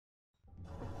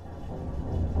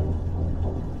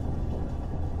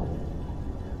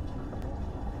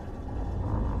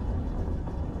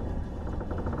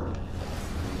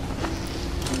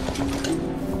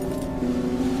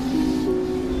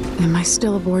I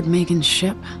still aboard Megan's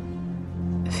ship?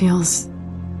 It feels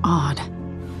odd.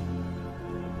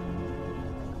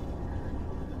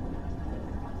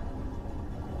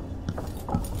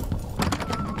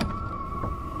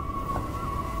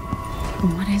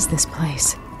 What is this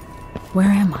place? Where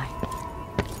am I?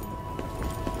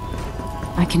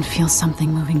 I can feel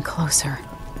something moving closer.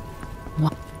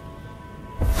 What?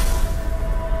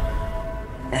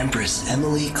 Empress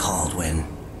Emily Kaldwin.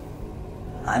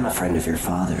 I'm a friend of your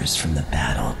father's from the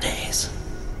bad old days.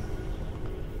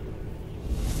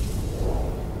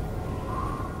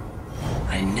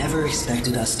 I never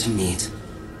expected us to meet.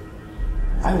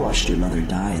 I watched your mother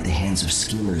die at the hands of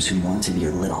schemers who wanted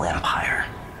your little empire.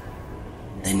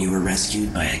 Then you were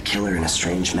rescued by a killer in a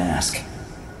strange mask.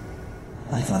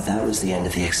 I thought that was the end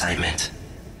of the excitement.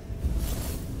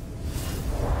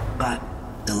 But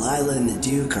Delilah and the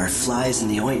Duke are flies in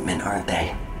the ointment, aren't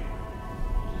they?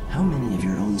 How many of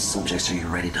your own subjects are you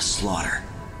ready to slaughter?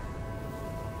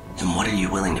 And what are you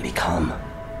willing to become?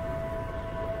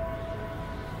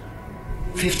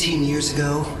 15 years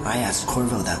ago, I asked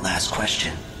Corvo that last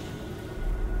question.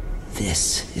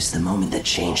 This is the moment that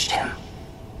changed him.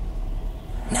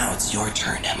 Now it's your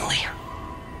turn, Emily.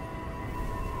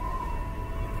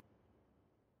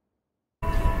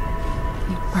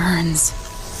 It burns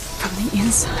from the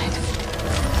inside.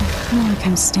 I feel like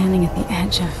I'm standing at the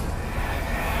edge of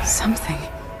something.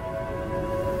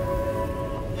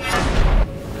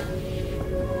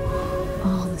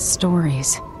 All the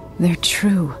stories, they're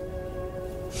true.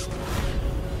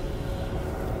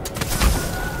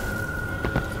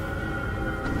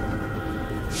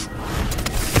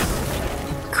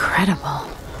 Incredible.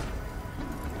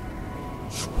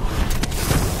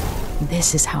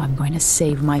 This is how I'm going to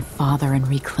save my father and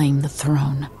reclaim the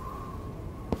throne.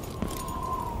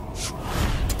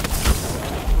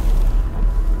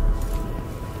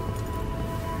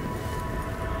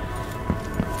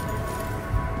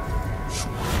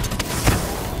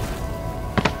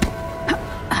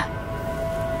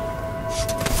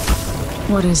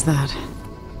 What is that?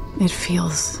 It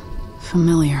feels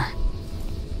familiar.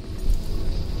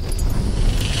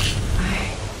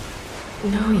 I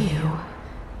know you.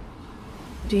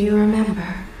 Do you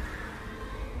remember?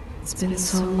 It's been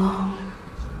so long,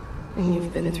 and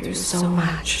you've been through so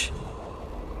much.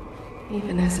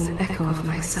 Even as an echo of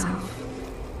myself,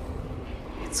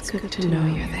 it's good to know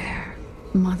you're there.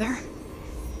 Mother?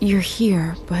 You're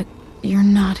here, but you're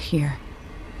not here.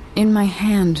 In my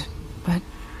hand, but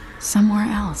somewhere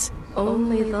else.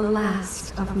 Only the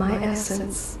last of my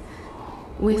essence,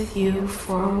 with you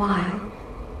for a while.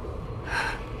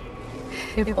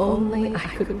 If only I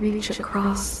could reach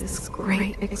across this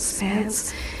great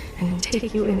expanse and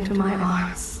take you into my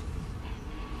arms.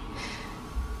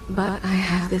 But I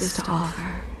have this to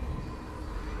offer.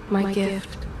 My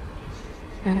gift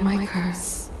and my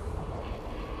curse.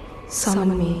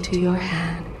 Summon me to your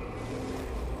hand,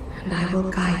 and I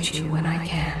will guide you when I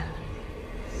can.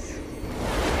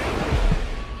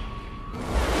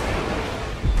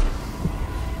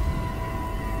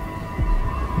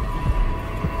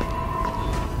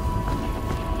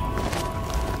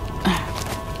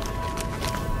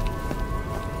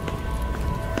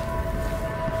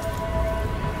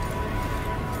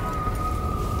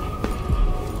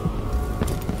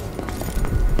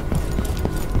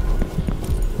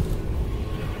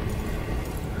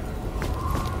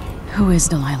 Who is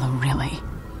Delilah really?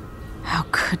 How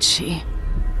could she?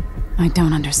 I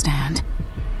don't understand.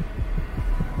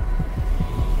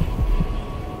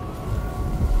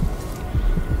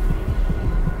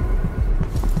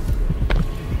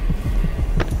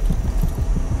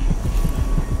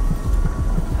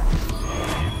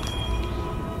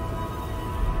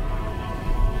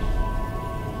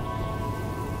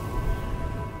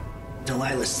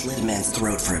 Delilah slit a man's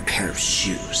throat for a pair of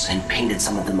shoes and painted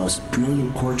some of the most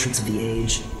brilliant portraits of the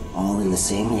age, all in the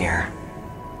same year.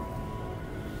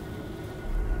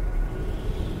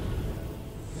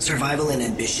 Survival and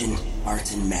ambition,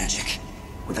 art and magic,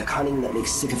 with a cunning that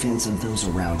makes sycophants of those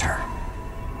around her.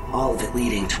 All of it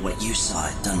leading to what you saw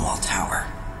at Dunwall Tower.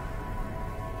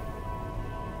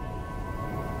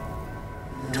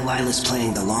 Delilah's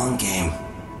playing the long game,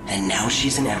 and now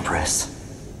she's an empress.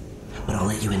 But I'll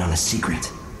let you in on a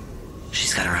secret.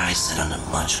 She's got her eyes set on a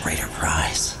much greater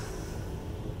prize.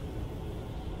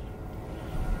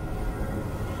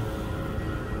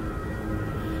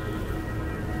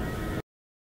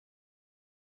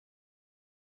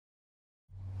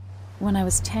 When I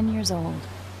was 10 years old,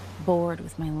 bored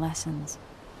with my lessons,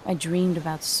 I dreamed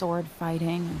about sword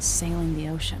fighting and sailing the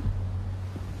ocean.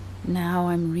 Now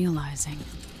I'm realizing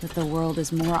that the world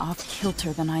is more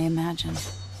off-kilter than I imagined.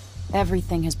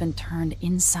 Everything has been turned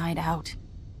inside out.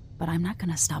 But I'm not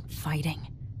gonna stop fighting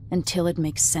until it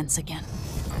makes sense again.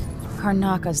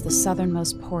 Karnaca's the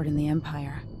southernmost port in the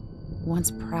Empire.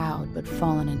 Once proud, but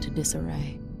fallen into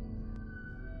disarray.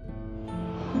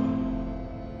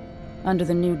 Under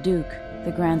the new Duke,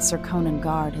 the Grand Serkonan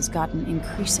Guard has gotten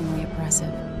increasingly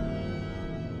oppressive.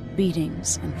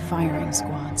 Beatings and firing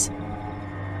squads.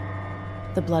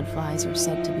 The Bloodflies are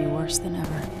said to be worse than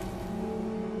ever.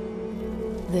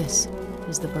 This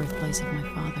is the birthplace of my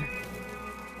father.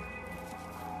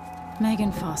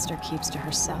 Megan Foster keeps to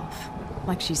herself,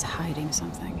 like she's hiding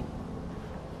something.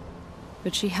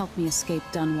 But she helped me escape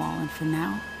Dunwall, and for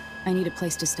now, I need a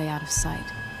place to stay out of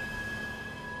sight.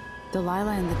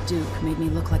 Delilah and the Duke made me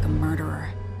look like a murderer,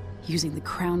 using the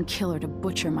Crown Killer to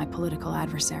butcher my political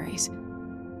adversaries.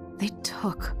 They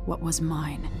took what was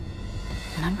mine,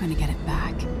 and I'm gonna get it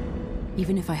back,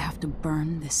 even if I have to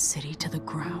burn this city to the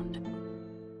ground.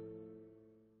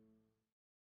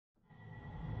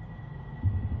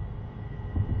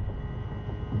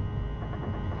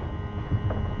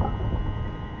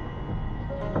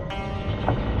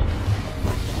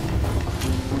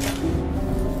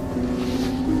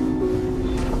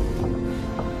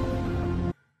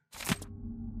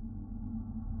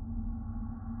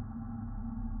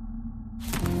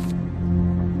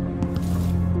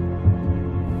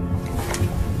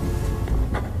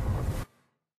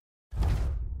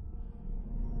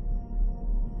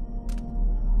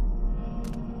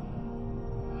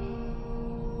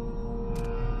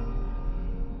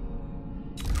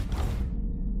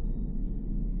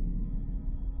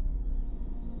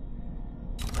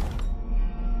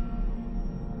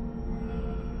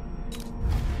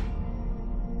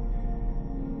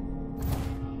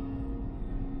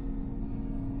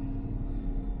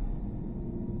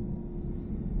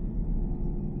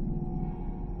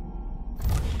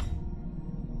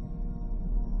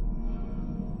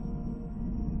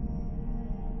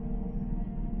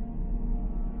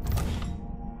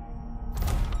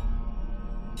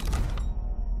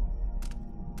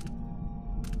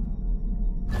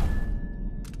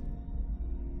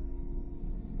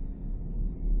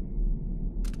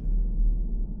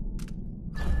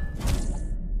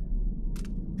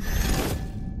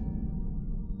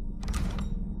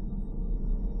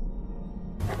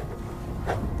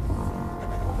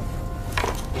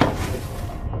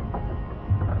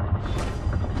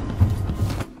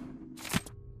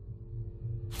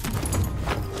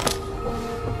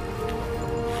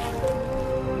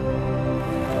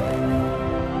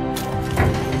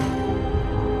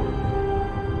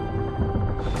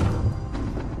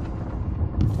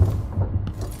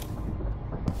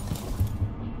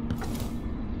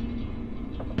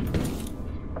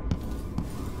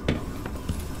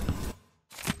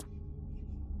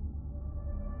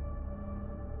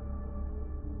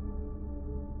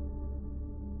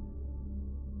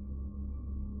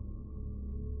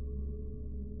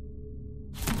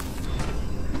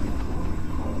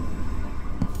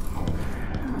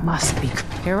 Must be.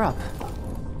 You're up.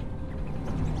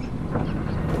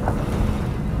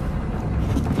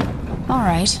 All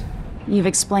right. You've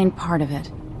explained part of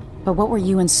it. But what were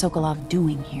you and Sokolov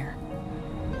doing here?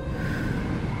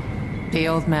 The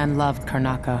old man loved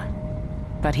Karnaca,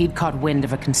 but he'd caught wind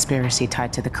of a conspiracy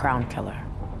tied to the Crown Killer.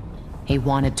 He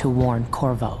wanted to warn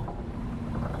Corvo.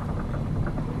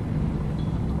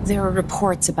 There are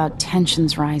reports about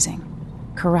tensions rising,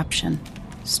 corruption,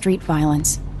 street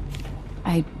violence.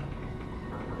 I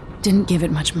didn't give it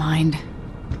much mind.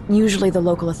 Usually the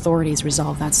local authorities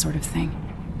resolve that sort of thing.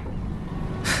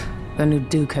 The new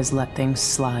Duke has let things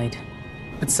slide.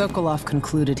 But Sokolov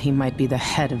concluded he might be the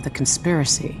head of the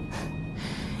conspiracy.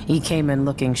 He came in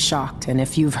looking shocked, and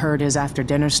if you've heard his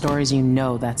after-dinner stories, you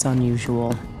know that's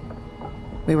unusual.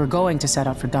 We were going to set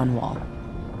out for Dunwall,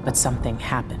 but something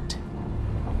happened.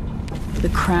 The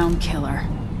Crown Killer.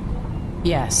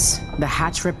 Yes, the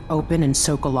hatch ripped open and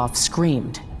Sokolov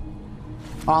screamed.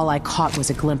 All I caught was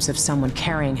a glimpse of someone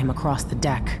carrying him across the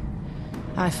deck.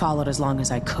 I followed as long as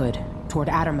I could, toward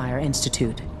Addermeyer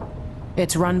Institute.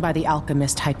 It's run by the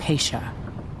alchemist Hypatia.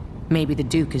 Maybe the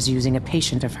Duke is using a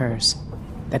patient of hers,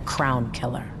 the Crown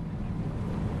Killer.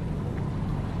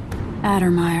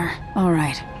 Addermeyer. All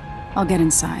right. I'll get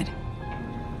inside.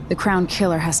 The Crown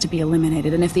Killer has to be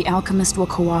eliminated, and if the alchemist will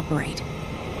cooperate,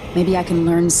 maybe I can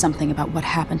learn something about what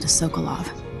happened to Sokolov.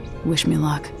 Wish me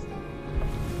luck.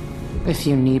 If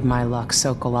you need my luck,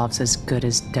 Sokolov's as good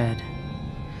as dead.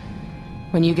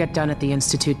 When you get done at the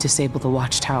Institute, disable the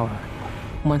watchtower.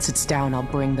 Once it's down, I'll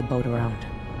bring the boat around.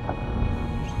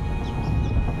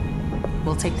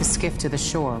 We'll take the skiff to the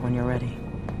shore when you're ready.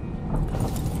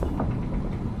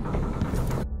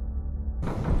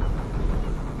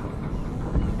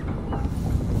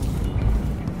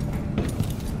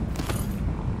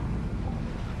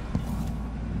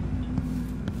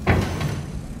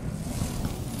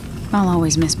 I'll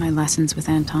always miss my lessons with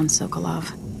Anton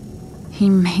Sokolov. He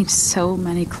made so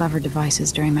many clever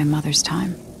devices during my mother's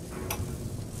time.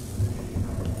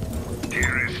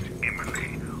 Dearest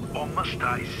Emily, or must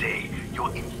I say,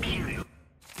 your Imperial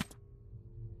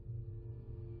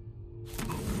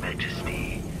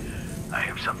Majesty, I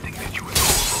have something that you and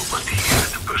Corvo must hear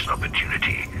at the first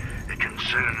opportunity. It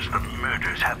concerns the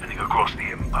murders happening across the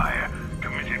Empire,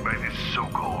 committed by this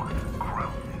so-called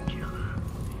crown killer.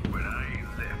 When I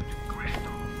left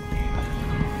Crystal...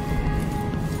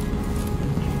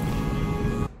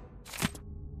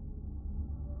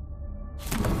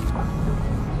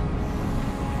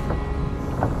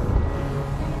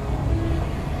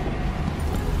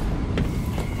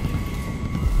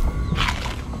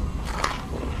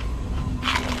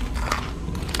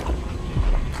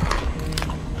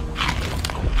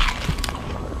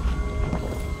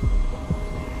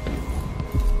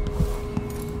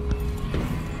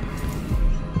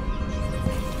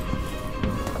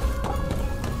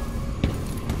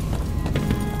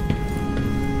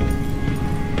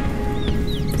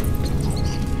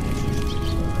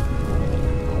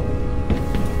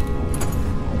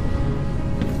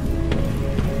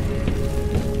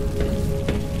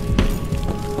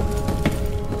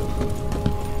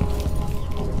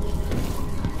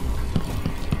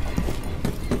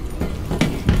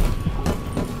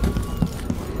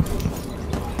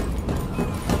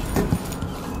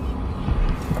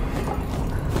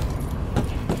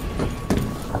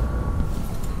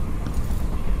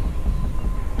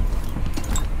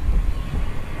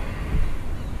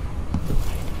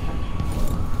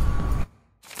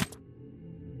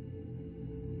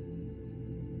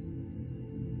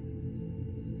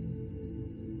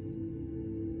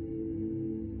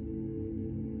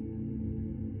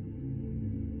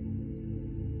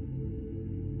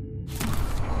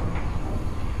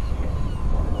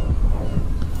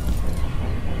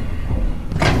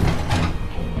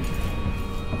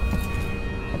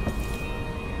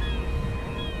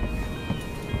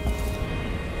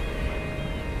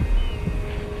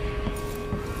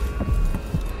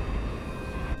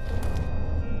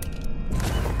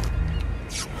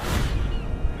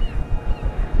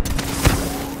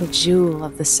 The jewel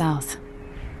of the South.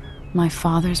 My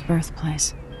father's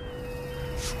birthplace.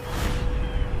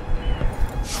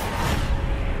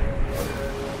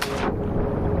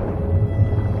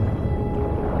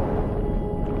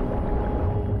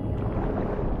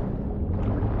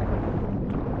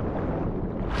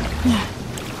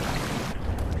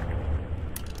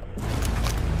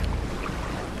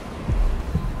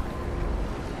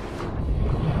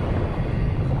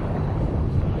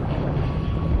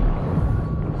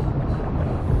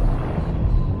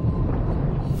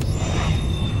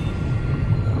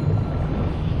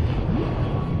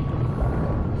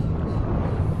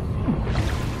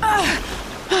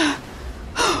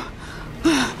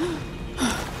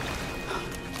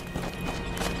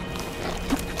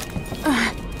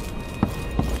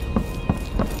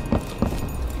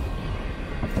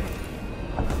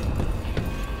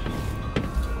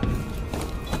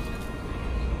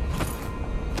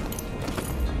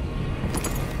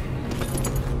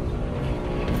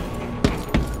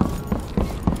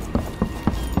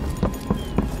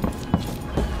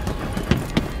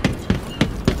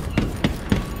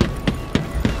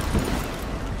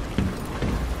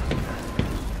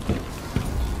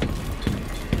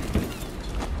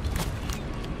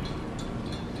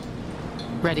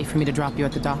 Ready for me to drop you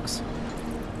at the docks?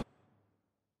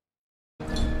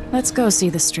 Let's go see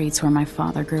the streets where my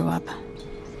father grew up.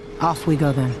 Off we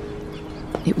go then.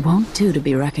 It won't do to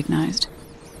be recognized.